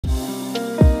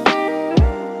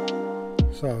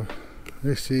So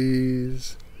this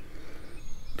is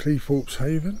Cleethorpes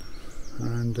Haven,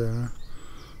 and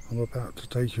I'm about to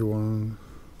take you on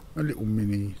a little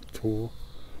mini tour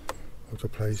of the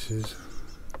places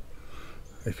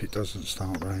if it doesn't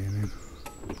start raining.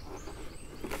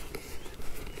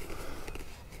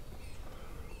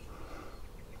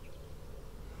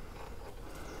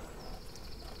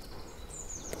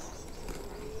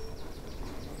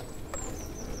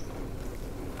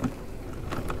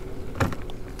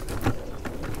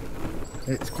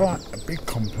 It's quite a big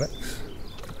complex.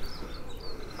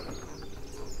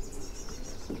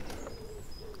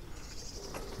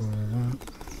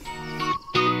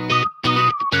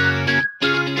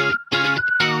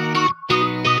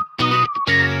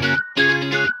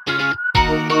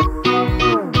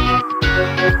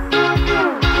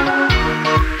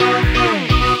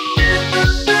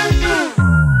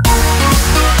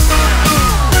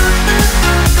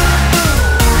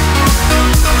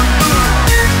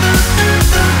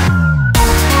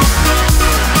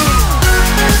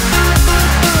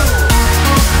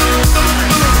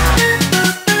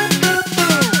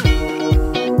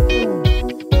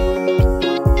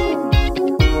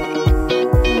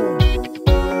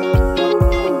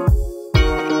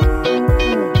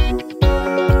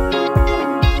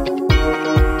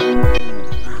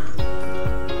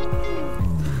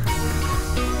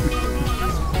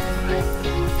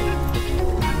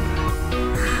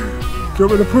 Do you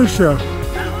want me to push you?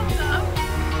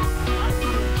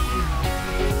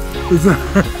 Is that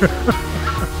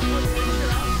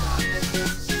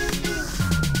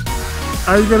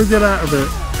how are you going to get out of it?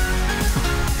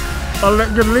 I'm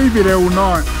going to leave you there all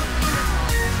night.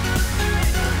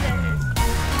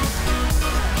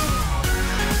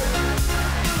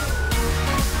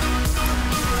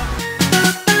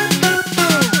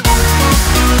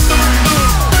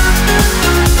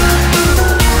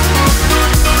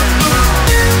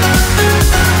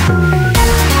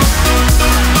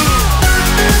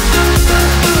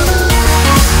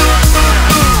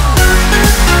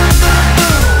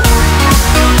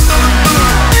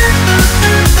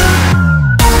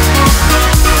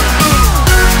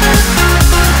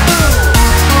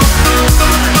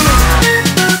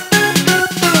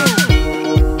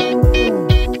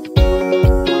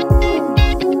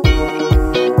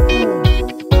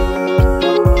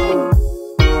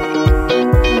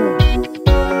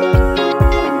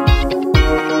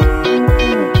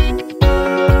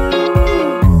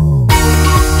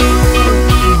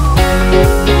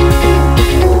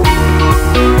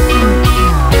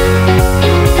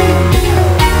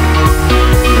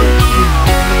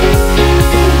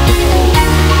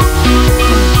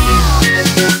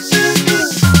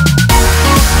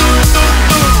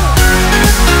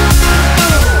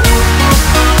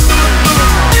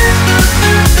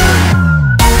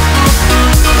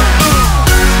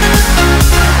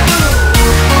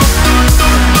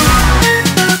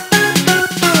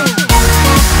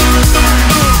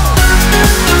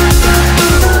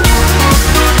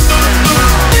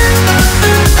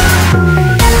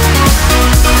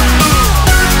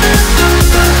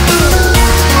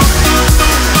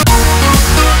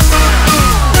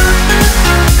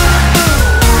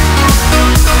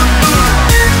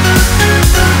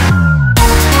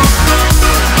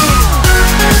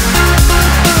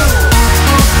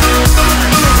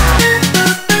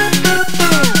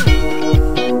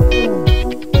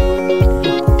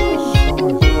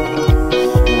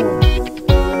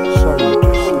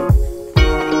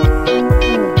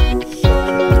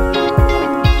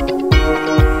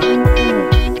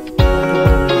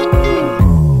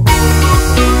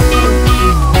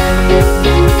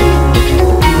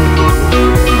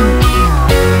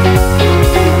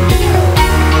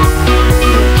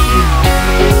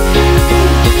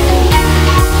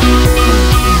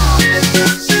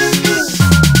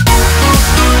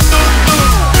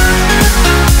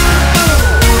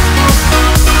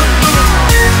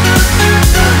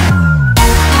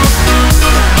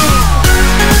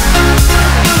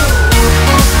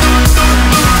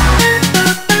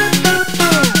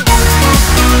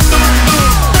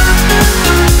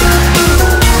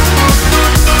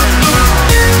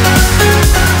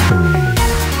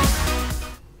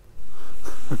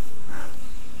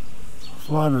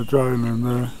 Flying a drone and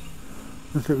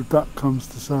this little duck comes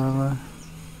to say hello.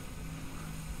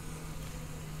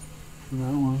 And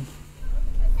that one.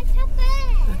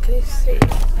 Can you see?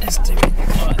 Let's do it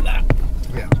like that.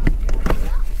 Yeah.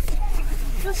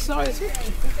 What size is it?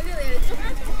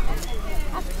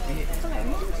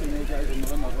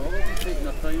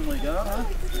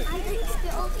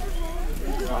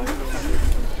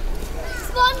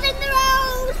 Swans in the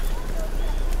road!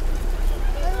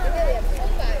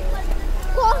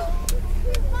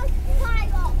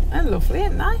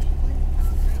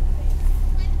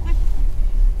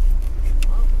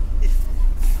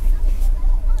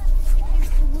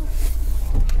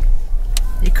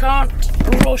 can't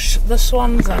rush the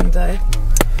swans, Andy.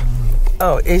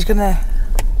 Oh, he's gonna.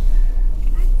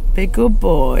 Be good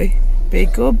boy. Be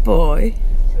good boy.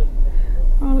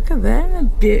 Oh, look at them. They're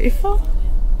beautiful.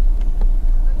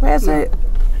 Where's it?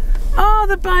 Oh,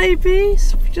 the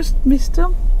babies. We just missed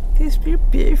them. These are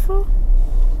beautiful.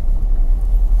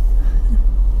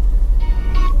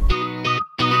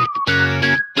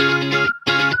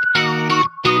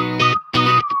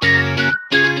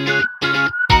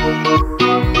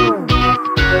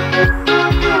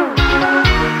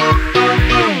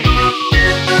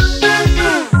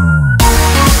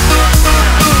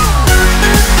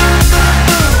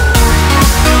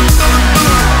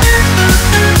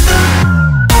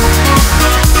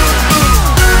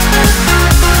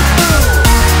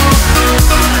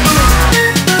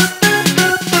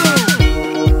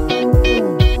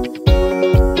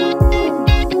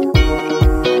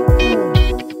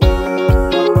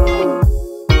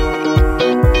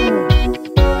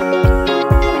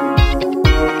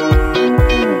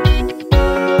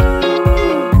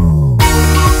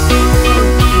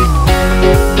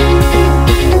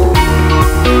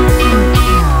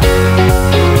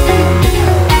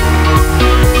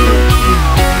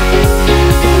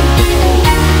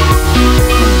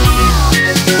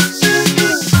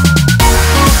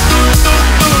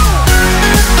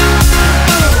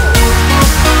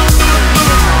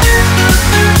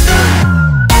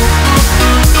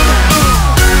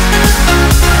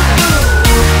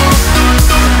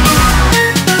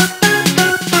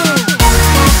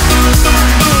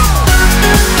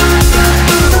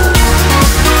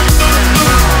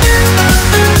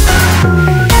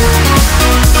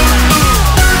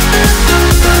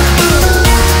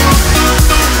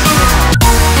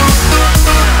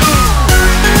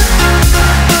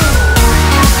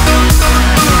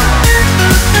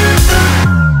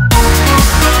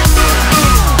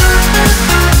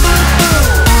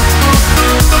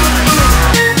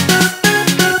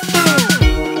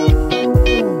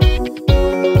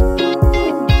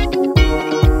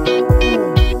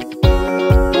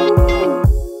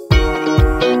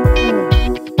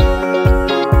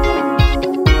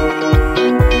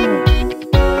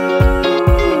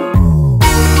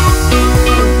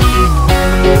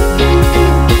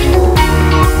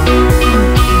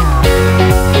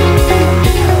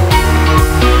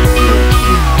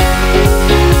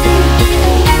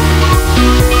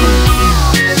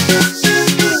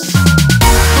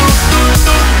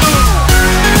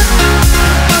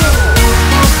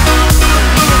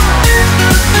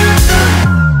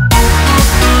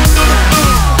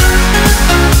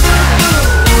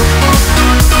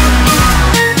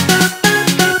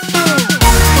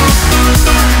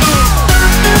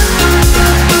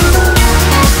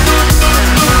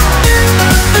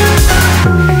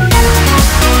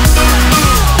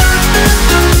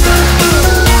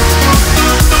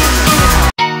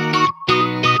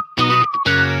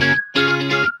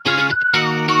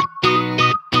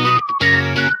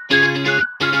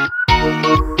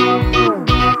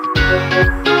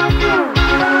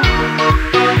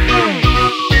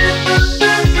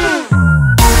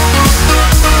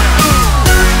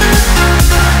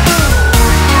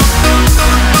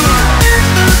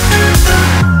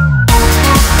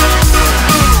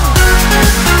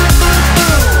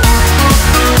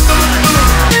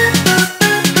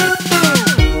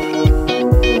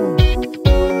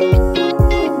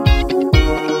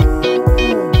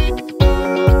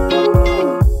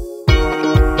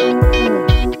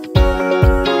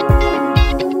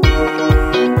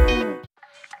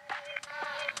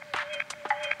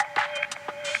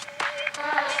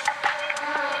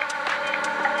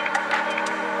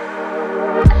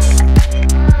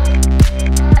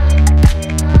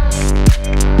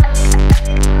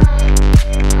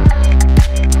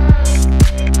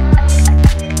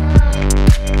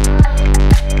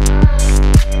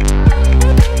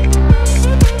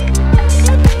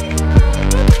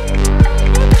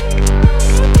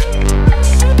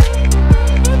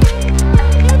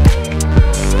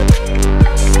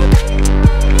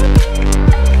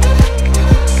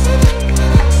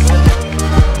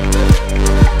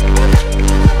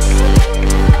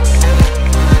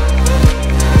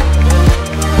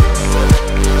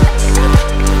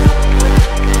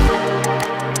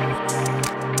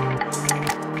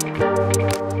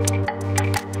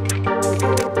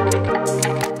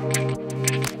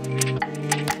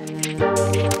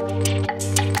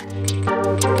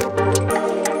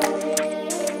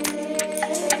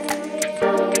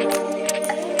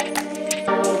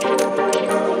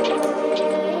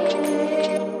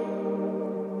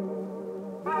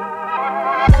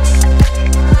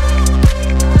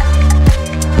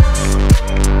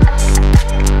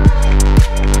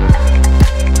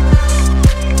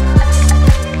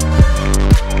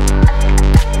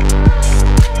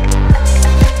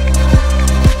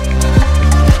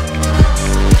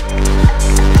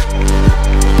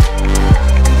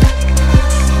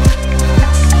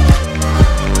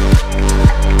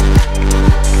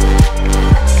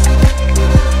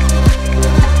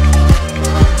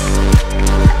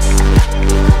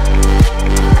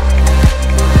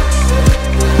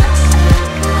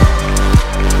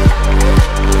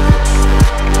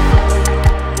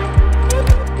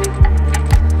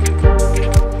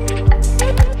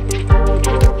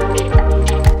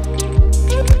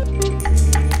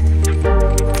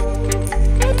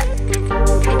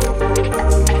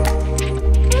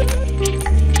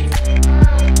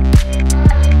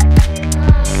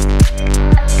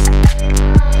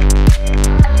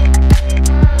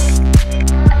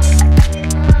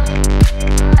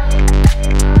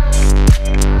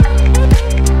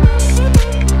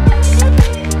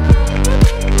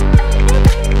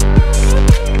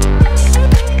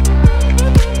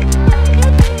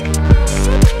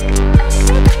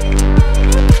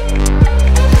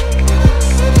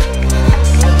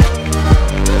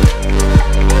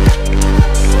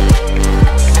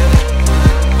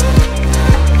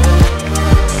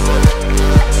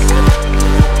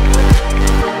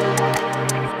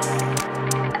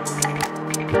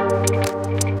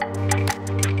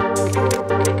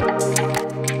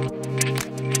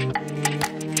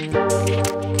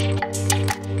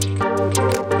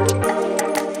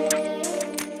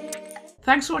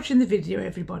 Thanks for watching the video,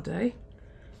 everybody.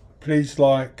 Please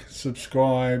like,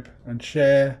 subscribe and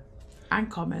share.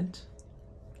 And comment.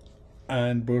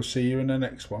 And we'll see you in the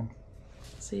next one.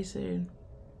 See you soon.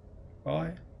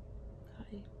 Bye.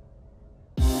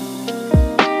 Bye.